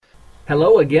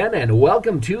Hello again and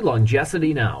welcome to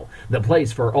Longevity Now, the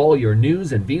place for all your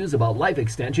news and views about life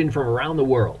extension from around the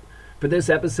world. For this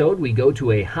episode, we go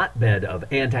to a hotbed of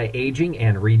anti-aging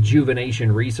and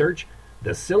rejuvenation research,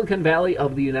 the Silicon Valley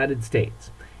of the United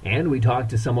States. And we talk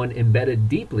to someone embedded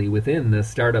deeply within the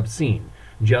startup scene,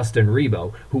 Justin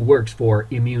Rebow, who works for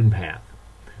ImmunePath.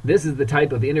 This is the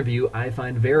type of interview I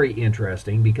find very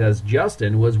interesting because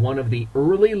Justin was one of the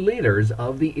early leaders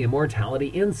of the Immortality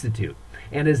Institute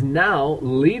and is now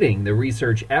leading the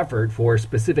research effort for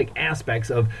specific aspects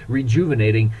of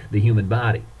rejuvenating the human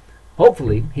body.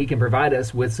 Hopefully, he can provide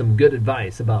us with some good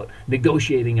advice about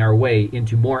negotiating our way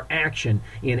into more action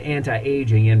in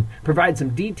anti-aging and provide some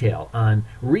detail on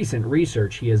recent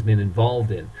research he has been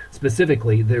involved in,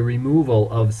 specifically the removal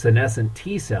of senescent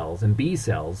T cells and B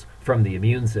cells from the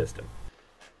immune system.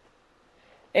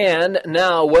 And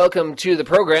now, welcome to the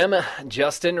program,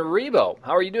 Justin Rebow.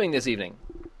 How are you doing this evening?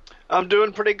 I'm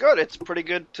doing pretty good. It's pretty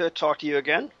good to talk to you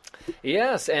again.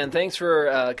 Yes, and thanks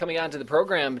for coming on to the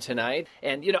program tonight.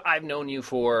 And, I've known you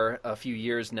for a few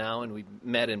years now, and we've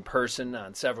met in person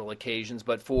on several occasions.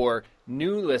 But for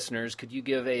new listeners, could you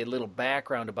give a little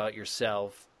background about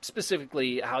yourself,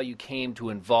 specifically how you came to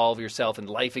involve yourself in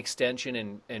life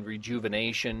extension and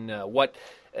rejuvenation, what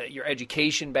your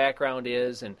education background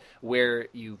is, and where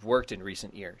you've worked in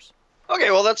recent years?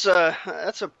 Okay, well, that's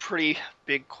a pretty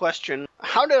big question.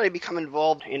 How did I become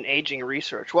involved in aging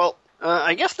research? Well,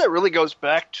 I guess that really goes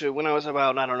back to when I was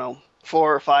about,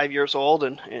 4 or 5 years old,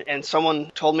 and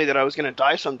someone told me that I was going to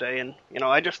die someday, and,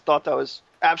 I just thought that was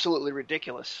absolutely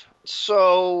ridiculous.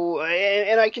 So,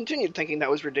 and I continued thinking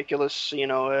that was ridiculous,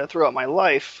 throughout my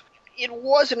life. It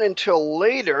wasn't until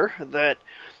later that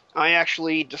I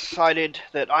actually decided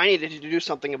that I needed to do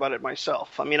something about it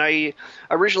myself. I mean, I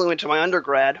originally went to my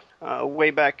undergrad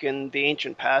way back in the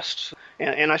ancient past,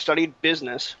 and I studied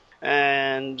business.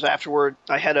 And afterward,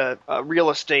 I had a real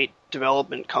estate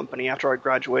development company after I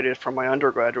graduated from my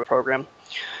undergraduate program.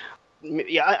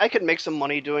 Yeah, I could make some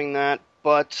money doing that,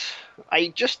 but I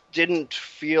just didn't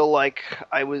feel like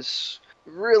I was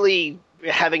really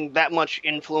having that much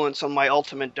influence on my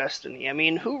ultimate destiny. I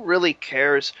mean, who really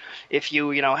cares if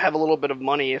you, have a little bit of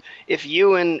money? If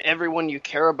you and everyone you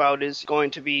care about is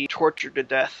going to be tortured to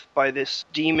death by this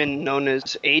demon known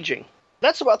as aging.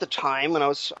 That's about the time when I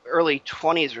was early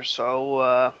 20s or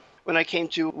so, when I came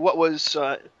to what was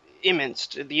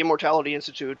IMINST, the Immortality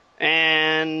Institute.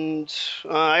 And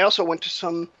I also went to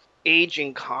some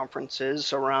aging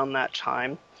conferences around that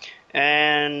time.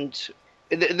 And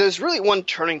there's really one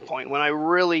turning point when I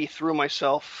really threw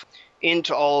myself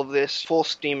into all of this full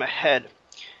steam ahead.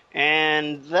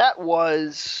 And that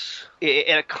was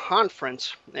at a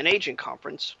conference, an aging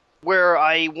conference, where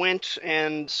I went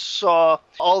and saw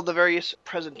all the various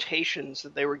presentations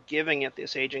that they were giving at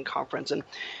this aging conference. And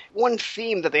one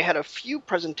theme that they had a few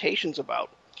presentations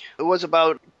about was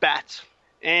about bats.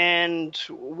 And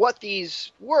what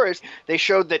these were is they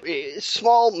showed that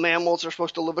small mammals are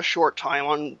supposed to live a short time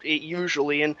on it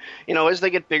usually. And, as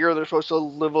they get bigger, they're supposed to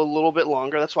live a little bit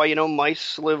longer. That's why,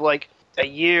 mice live like a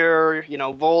year,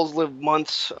 voles live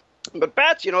months. But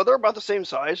bats, they're about the same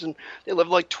size and they live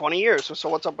like 20 years. So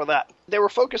what's up with that? They were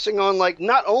focusing on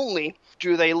not only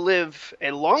do they live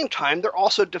a long time, they're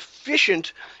also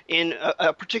deficient in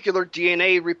a particular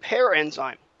DNA repair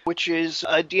enzyme, which is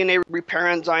a DNA repair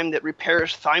enzyme that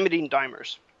repairs thymidine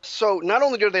dimers. So not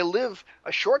only do they live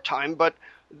a short time, but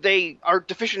they are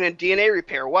deficient in DNA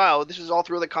repair. Wow, this is all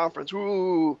through the conference.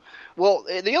 Ooh. Well,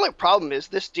 the only problem is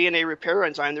this DNA repair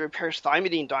enzyme that repairs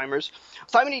thymidine dimers.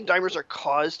 Thymidine dimers are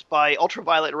caused by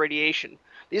ultraviolet radiation.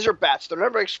 These are bats. They're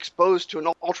never exposed to an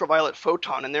ultraviolet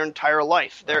photon in their entire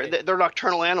life. They're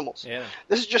nocturnal animals. Yeah.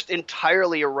 This is just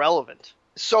entirely irrelevant.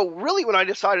 So really when I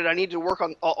decided I needed to work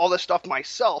on all this stuff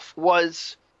myself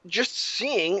was just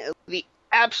seeing the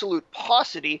absolute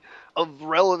paucity of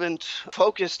relevant,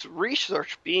 focused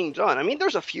research being done. I mean,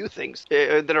 there's a few things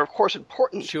that are, of course,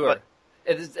 important. Sure.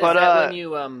 Is that when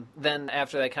you, then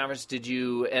after that conference, did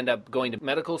you end up going to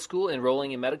medical school,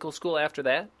 enrolling in medical school after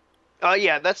that?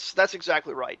 Yeah, that's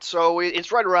exactly right. So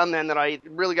it's right around then that I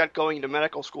really got going to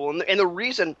medical school. And the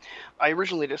reason I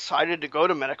originally decided to go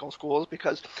to medical school is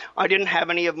because I didn't have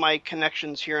any of my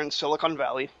connections here in Silicon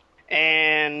Valley.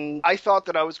 And I thought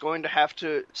that I was going to have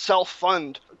to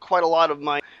self-fund quite a lot of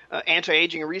my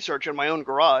anti-aging research in my own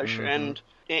garage. Mm-hmm. And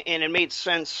it made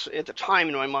sense at the time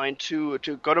in my mind to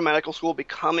go to medical school,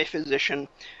 become a physician,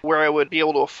 where I would be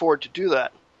able to afford to do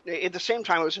that. At the same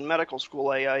time I was in medical school,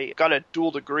 I got a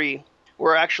dual degree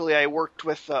where actually I worked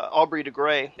with Aubrey de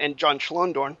Grey and John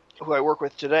Schlondorn, who I work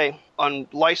with today, on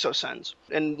lysosens.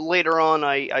 And later on,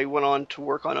 I went on to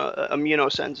work on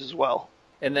immunosens as well.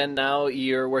 And then now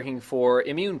you're working for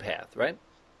ImmunePath, right?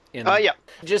 Yeah.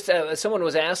 Just someone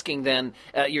was asking then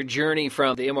your journey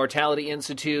from the Immortality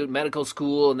Institute, medical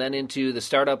school, and then into the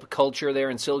startup culture there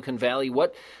in Silicon Valley.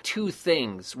 What two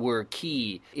things were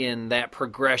key in that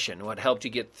progression? What helped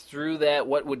you get through that?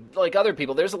 What would, like other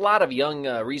people, there's a lot of young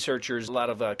researchers, a lot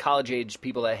of college-age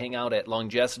people that hang out at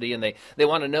Longecity, and they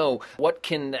want to know what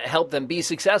can help them be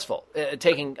successful,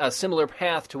 taking a similar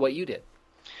path to what you did.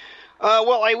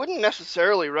 Well, I wouldn't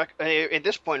necessarily, at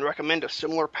this point, recommend a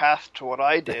similar path to what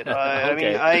I did.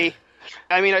 Okay.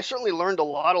 I mean, I certainly learned a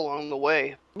lot along the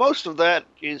way. Most of that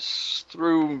is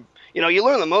through, you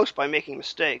learn the most by making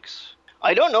mistakes.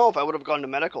 I don't know if I would have gone to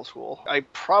medical school. I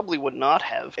probably would not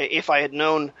have if I had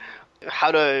known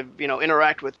how to,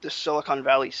 interact with the Silicon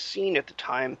Valley scene at the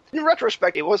time. In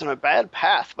retrospect, it wasn't a bad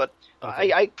path, but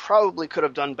Okay. I probably could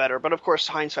have done better. But of course,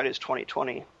 hindsight is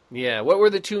 20/20. Yeah. What were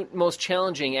the two most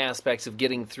challenging aspects of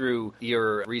getting through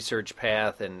your research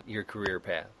path and your career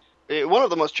path? One of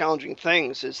the most challenging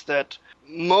things is that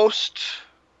most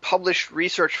published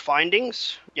research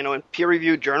findings, in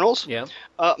peer-reviewed journals, Yeah.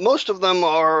 most of them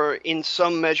are in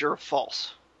some measure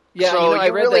false. Yeah, So I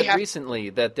you read really that have- recently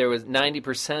that there was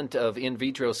 90% of in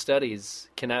vitro studies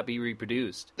cannot be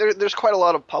reproduced. There's quite a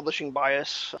lot of publishing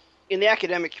bias. In the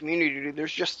academic community,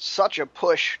 there's just such a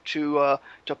push to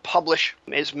publish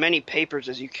as many papers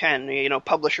as you can,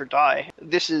 publish or die.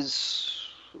 This is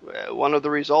one of the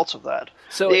results of that.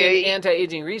 So in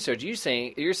anti-aging research, you're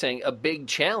saying a big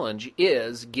challenge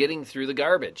is getting through the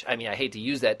garbage. I mean, I hate to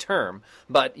use that term,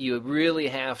 but you really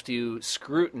have to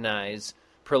scrutinize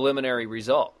preliminary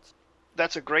results.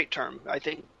 That's a great term. I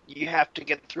think you have to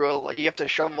get through, you have to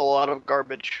shovel a lot of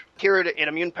garbage. Here at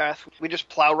ImmunePath, we just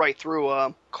plow right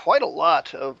through quite a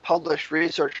lot of published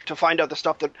research to find out the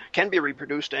stuff that can be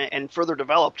reproduced and further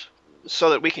developed so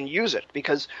that we can use it.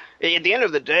 Because at the end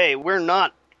of the day, we're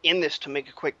not in this to make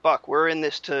a quick buck. We're in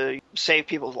this to save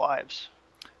people's lives.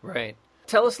 Right.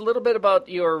 Tell us a little bit about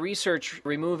your research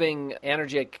removing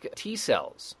anergic T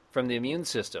cells from the immune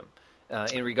system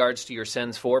in regards to your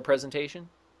SENS4 presentation.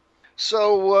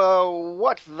 So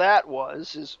what that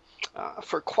was is,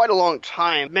 for quite a long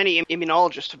time, many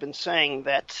immunologists have been saying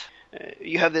that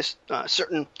you have this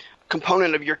certain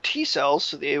component of your T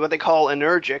cells, what they call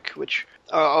anergic, which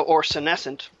or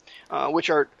senescent, which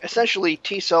are essentially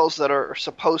T cells that are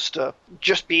supposed to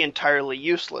just be entirely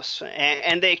useless,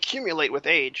 and they accumulate with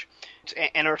age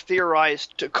and are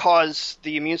theorized to cause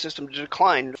the immune system to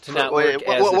decline. To not work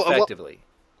as effectively.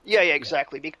 Yeah,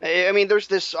 exactly. I mean, there's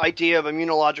this idea of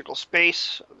immunological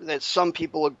space that some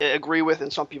people agree with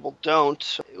and some people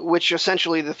don't, which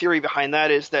essentially the theory behind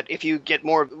that is that if you get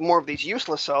more of these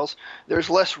useless cells, there's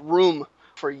less room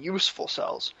for useful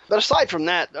cells. But aside from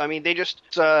that, I mean, they just,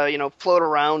 float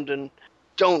around and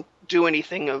don't do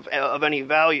anything of any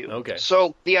value. Okay.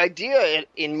 So the idea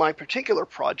in my particular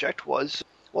project was,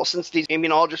 well, since these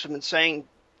immunologists have been saying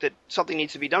that something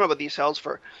needs to be done about these cells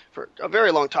for a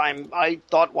very long time, I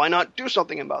thought, why not do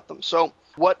something about them? So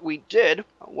what we did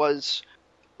was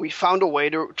we found a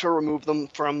way to remove them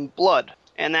from blood,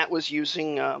 and that was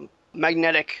using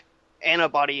magnetic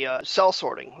antibody cell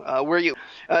sorting, where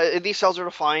these cells are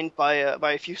defined by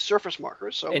a few surface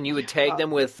markers. So, and you would tag them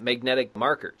with magnetic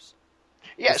markers.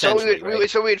 Yeah, so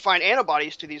right? we'd find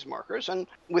antibodies to these markers, and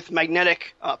with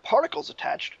magnetic particles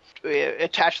attached, we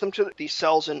attach them to these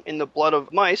cells in the blood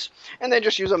of mice, and then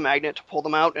just use a magnet to pull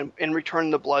them out and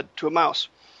return the blood to a mouse.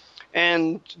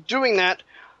 And doing that,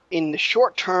 in the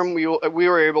short term, we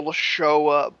were able to show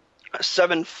a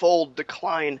 7-fold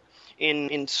decline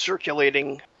in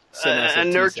circulating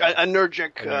anergic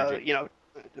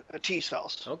T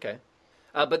cells. Okay.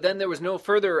 But then there was no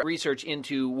further research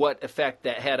into what effect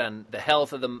that had on the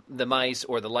health of the mice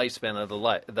or the lifespan of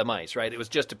the mice, right? It was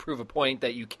just to prove a point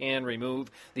that you can remove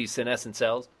these senescent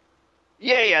cells?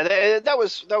 Yeah, that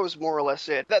was more or less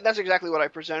it. That's exactly what I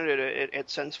presented at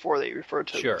SENS4 that you referred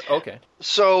to. Sure, okay.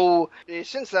 So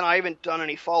since then, I haven't done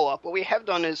any follow-up. What we have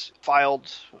done is filed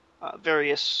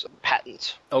various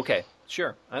patents. Okay.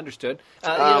 Sure, understood.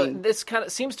 This kind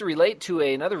of seems to relate to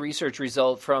another research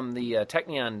result from the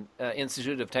Technion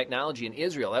Institute of Technology in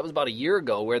Israel. That was about a year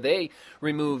ago, where they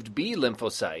removed B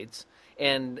lymphocytes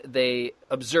and they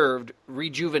observed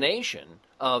rejuvenation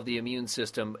of the immune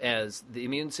system as the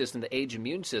age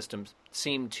immune system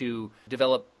seemed to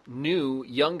develop new,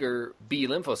 younger B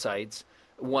lymphocytes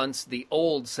once the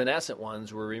old senescent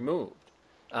ones were removed.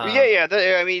 I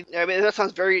mean that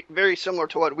sounds very, very similar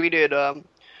to what we did.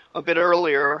 A bit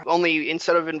earlier, only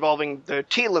instead of involving the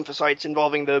T lymphocytes,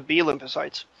 involving the B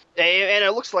lymphocytes. And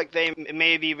it looks like they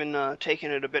may have even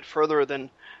taken it a bit further than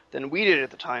than we did at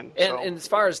the time. And as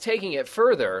far as taking it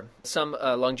further, some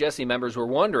Longevity members were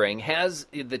wondering, has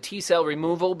the T-cell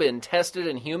removal been tested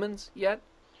in humans yet?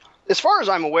 As far as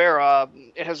I'm aware,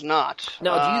 it has not.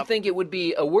 Now, do you think it would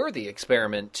be a worthy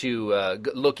experiment to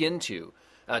look into,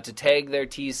 to tag their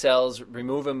T-cells,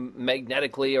 remove them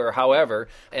magnetically or however,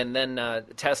 and then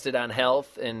test it on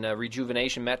health and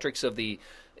rejuvenation metrics of the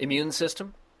immune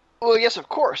system? Well, yes, of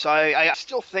course. I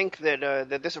still think that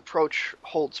that this approach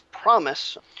holds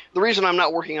promise. The reason I'm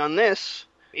not working on this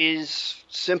is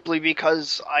simply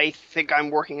because I think I'm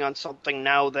working on something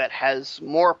now that has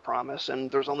more promise, and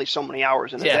there's only so many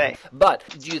hours in a day. But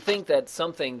do you think that's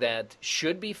something that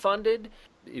should be funded?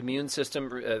 Immune system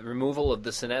removal of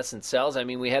the senescent cells. I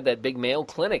mean, we had that big Mayo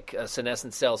Clinic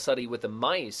senescent cell study with the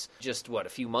mice just, a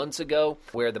few months ago,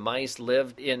 where the mice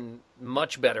lived in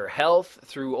much better health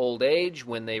through old age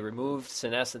when they removed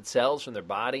senescent cells from their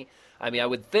body. I mean, I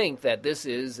would think that this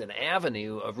is an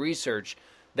avenue of research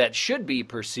that should be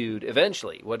pursued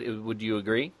eventually. Would you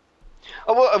agree?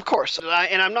 Oh, well, of course.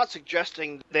 And I'm not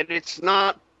suggesting that it's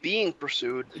not being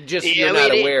pursued. Just you're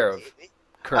not aware of.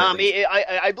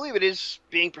 I believe it is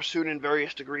being pursued in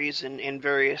various degrees in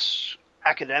various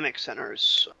academic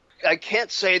centers. I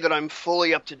can't say that I'm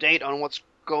fully up to date on what's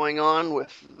going on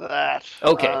with that.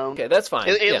 Okay, that's fine.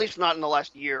 At least not in the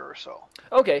last year or so.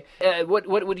 Okay,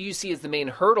 what do you see as the main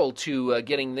hurdle to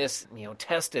getting this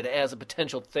tested as a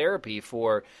potential therapy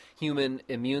for human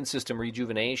immune system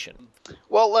rejuvenation?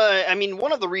 Well, I mean,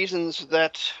 one of the reasons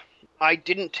that I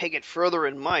didn't take it further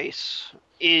in mice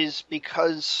is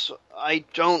because I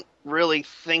don't really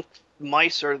think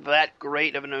mice are that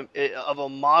great of a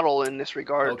model in this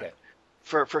regard. Okay.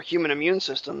 For human immune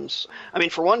systems. I mean,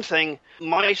 for one thing,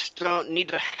 mice don't need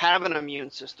to have an immune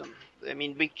system. I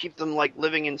mean, we keep them like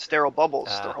living in sterile bubbles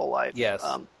their whole life. Yes.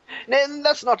 And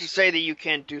that's not to say that you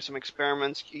can't do some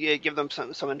experiments, give them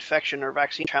some infection or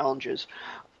vaccine challenges.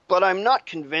 But I'm not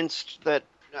convinced that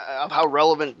of how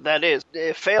relevant that is.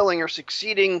 Failing or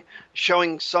succeeding,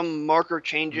 showing some marker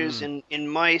changes in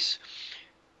mice,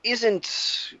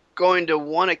 isn't going to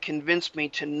want to convince me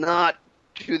to not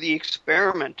do the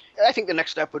experiment. I think the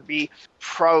next step would be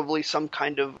probably some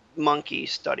kind of monkey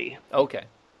study. Okay.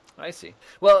 I see.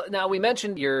 Well, now we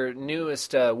mentioned your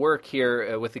newest work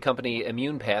here with the company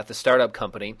ImmunePath, the startup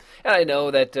company, and I know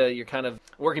that you're kind of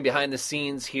working behind the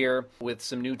scenes here with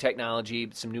some new technology,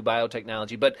 some new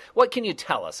biotechnology, but what can you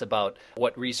tell us about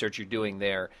what research you're doing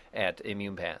there at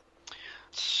ImmunePath?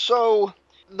 So,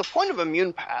 the point of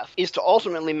ImmunePath is to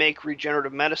ultimately make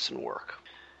regenerative medicine work.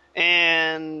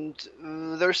 And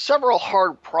there's several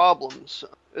hard problems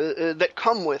that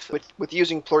come with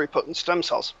using pluripotent stem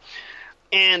cells.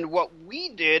 And what we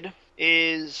did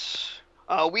is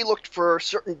we looked for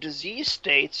certain disease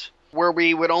states where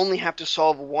we would only have to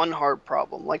solve one hard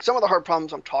problem. Like some of the hard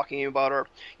problems I'm talking about are,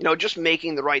 just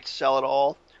making the right cell at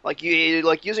all. Like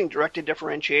using directed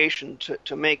differentiation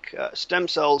to make stem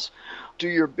cells do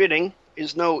your bidding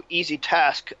is no easy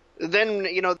task. Then,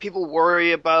 people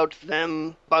worry about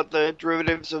the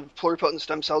derivatives of pluripotent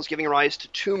stem cells giving rise to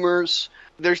tumors.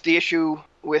 There's the issue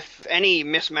with any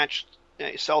mismatched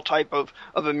cell type of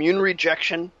immune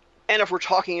rejection. And if we're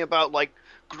talking about, like,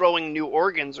 growing new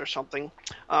organs or something,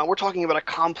 we're talking about a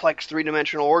complex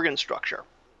three-dimensional organ structure.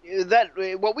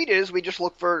 What we did is we just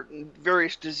looked for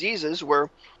various diseases where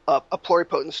a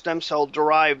pluripotent stem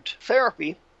cell-derived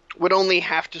therapy would only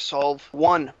have to solve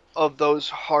one of those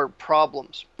hard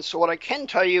problems. So what I can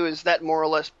tell you is that more or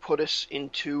less put us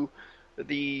into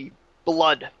the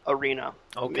blood arena.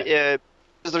 Okay.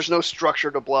 There's no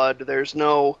structure to blood.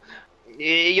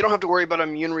 You don't have to worry about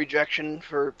immune rejection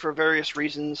for various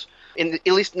reasons, at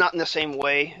least not in the same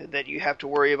way that you have to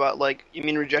worry about like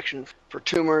immune rejection for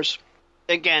tumors.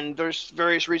 Again, there's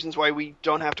various reasons why we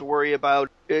don't have to worry about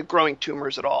growing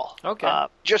tumors at all. Okay.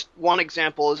 Just one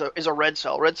example is a red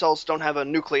cell. Red cells don't have a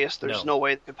nucleus. There's no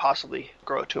way it could possibly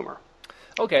grow a tumor.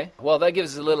 Okay. Well, that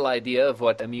gives us a little idea of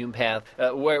what ImmunePath,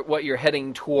 what you're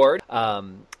heading toward.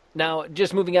 Now,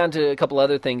 just moving on to a couple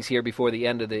other things here before the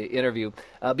end of the interview,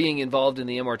 being involved in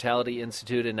the Immortality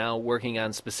Institute and now working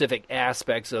on specific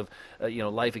aspects of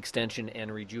life extension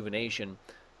and rejuvenation.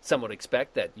 Some would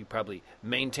expect that you probably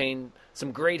maintain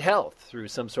some great health through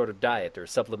some sort of diet or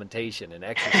supplementation and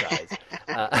exercise.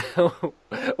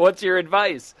 What's your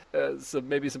advice?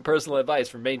 Maybe some personal advice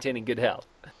for maintaining good health.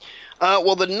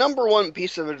 Well, the number one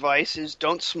piece of advice is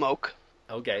don't smoke.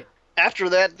 Okay. After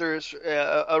that, there's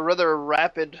a rather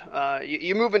rapid,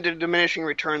 you move into diminishing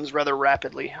returns rather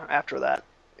rapidly after that.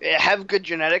 Have good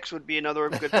genetics would be another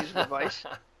good piece of advice.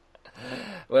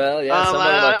 Well, yeah,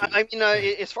 lucky. I mean,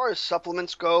 as far as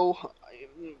supplements go,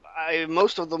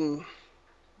 most of them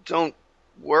don't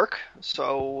work.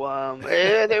 So,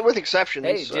 with exceptions.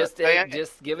 Hey,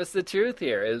 just give us the truth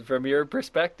here from your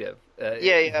perspective.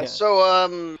 Yeah.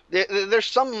 So, there's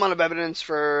some amount of evidence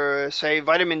for, say,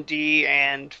 vitamin D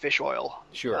and fish oil.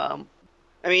 Sure.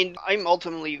 I mean, I'm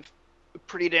ultimately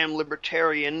pretty damn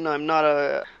libertarian. I'm not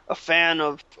a fan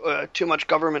of too much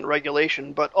government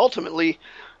regulation, but ultimately,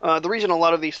 the reason a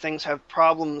lot of these things have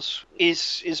problems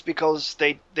is because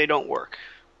they don't work.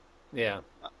 Yeah.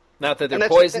 Not that they're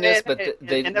poisonous, but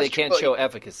they can't show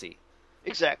efficacy.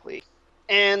 Exactly.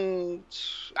 And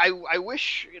I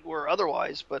wish it were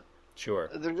otherwise, but sure,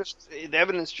 the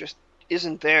evidence just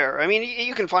isn't there. I mean,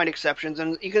 you can find exceptions,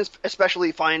 and you can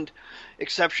especially find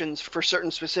exceptions for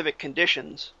certain specific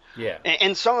conditions. Yeah.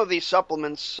 And some of these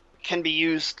supplements can be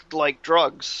used like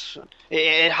drugs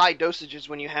at high dosages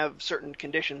when you have certain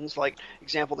conditions. Like,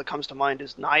 example that comes to mind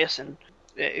is niacin.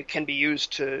 It can be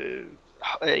used to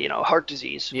heart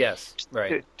disease. Yes,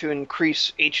 right. To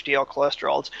increase HDL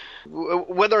cholesterol.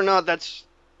 Whether or not that's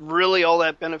really all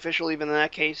that beneficial, even in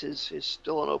that case, is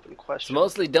still an open question. So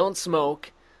mostly don't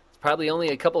smoke. It's probably only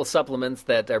a couple of supplements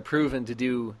that are proven to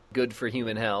do good for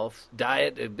human health.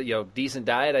 Diet, decent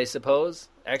diet, I suppose.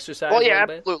 Exercise. Well, yeah,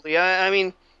 absolutely. I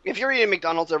mean, if you're eating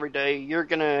McDonald's every day, you're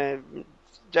gonna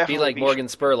definitely be like Morgan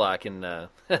Spurlock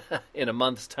in a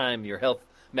month's time. Your health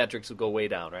metrics will go way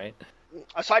down, right?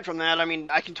 Aside from that, I mean,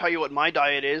 I can tell you what my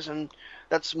diet is, and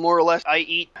that's more or less I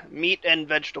eat meat and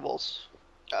vegetables.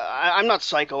 I'm not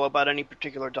psycho about any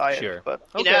particular diet, sure. But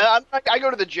okay. I go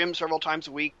to the gym several times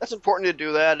a week. That's important to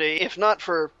do that. If not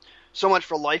for so much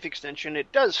for life extension,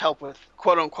 it does help with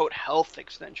quote-unquote health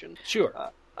extension. Sure.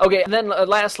 Okay, and then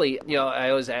lastly, I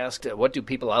always asked, what do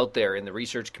people out there in the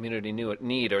research community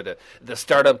need, or the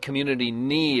startup community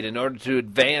need in order to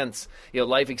advance,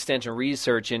 life extension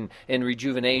research and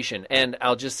rejuvenation? And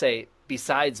I'll just say,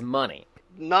 besides money.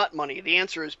 Not money. The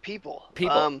answer is people.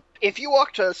 People. If you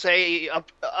walk to, say,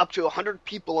 up to 100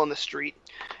 people on the street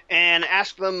and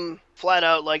ask them flat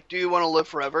out, like, do you want to live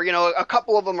forever? A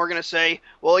couple of them are going to say,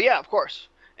 well, yeah, of course.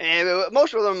 And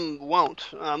most of them won't.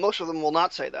 Most of them will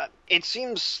not say that. It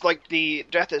seems like the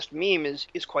deathist meme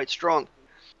is quite strong.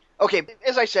 Okay,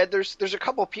 as I said, there's a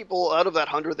couple of people out of that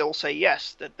 100 that will say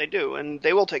yes, that they do, and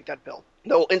they will take that pill.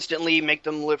 They'll instantly make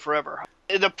them live forever.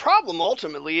 The problem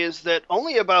ultimately is that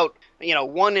only about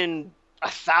 1 in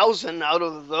 1,000 out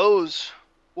of those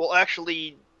will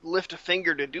actually lift a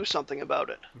finger to do something about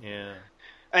it. Yeah.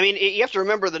 I mean, you have to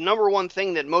remember the number one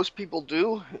thing that most people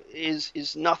do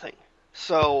is nothing.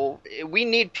 So we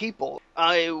need people.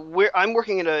 I'm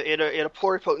working at a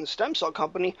pluripotent stem cell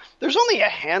company. There's only a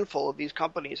handful of these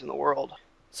companies in the world.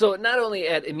 So not only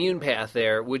at ImmunePath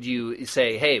there, would you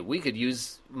say, hey, we could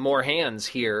use more hands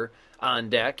here on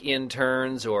deck,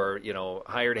 interns or,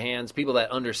 hired hands, people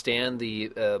that understand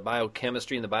the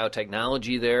biochemistry and the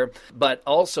biotechnology there. But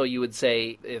also you would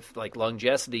say if like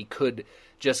Longecity could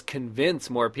just convince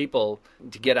more people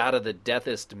to get out of the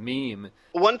deathist meme.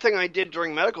 One thing I did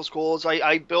during medical school is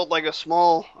I built like a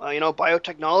small,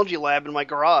 biotechnology lab in my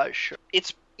garage.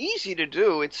 It's easy to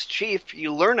do. It's cheap.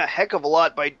 You learn a heck of a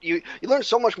lot you learn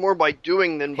so much more by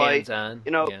doing than hands-on,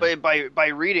 by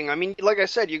reading. I mean, like I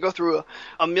said, you go through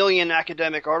a million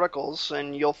academic articles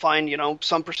and you'll find,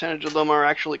 some percentage of them are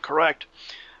actually correct.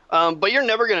 But you're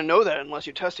never going to know that unless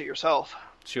you test it yourself.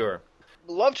 Sure.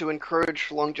 Love to encourage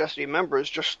Longecity members,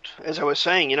 just as I was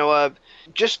saying,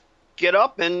 just get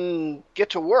up and get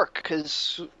to work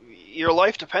because your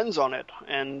life depends on it,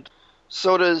 and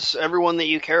so does everyone that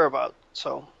you care about.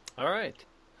 So, all right.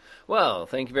 Well,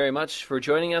 thank you very much for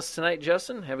joining us tonight,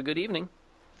 Justin. Have a good evening.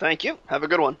 Thank you. Have a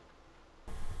good one.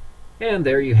 And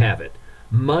there you have it.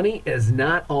 Money is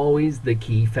not always the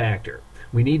key factor.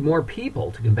 We need more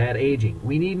people to combat aging.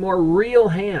 We need more real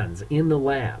hands in the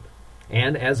lab.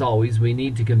 And as always, we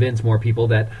need to convince more people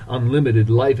that unlimited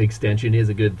life extension is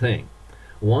a good thing.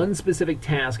 One specific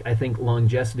task I think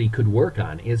Longecity could work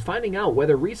on is finding out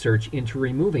whether research into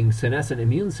removing senescent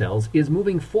immune cells is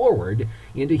moving forward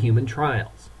into human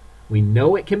trials. We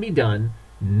know it can be done.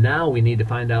 Now we need to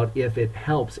find out if it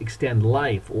helps extend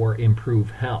life or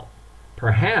improve health.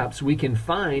 Perhaps we can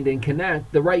find and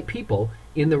connect the right people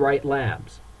in the right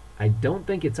labs. I don't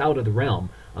think it's out of the realm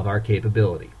of our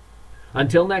capability.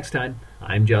 Until next time,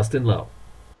 I'm Justin Lowe.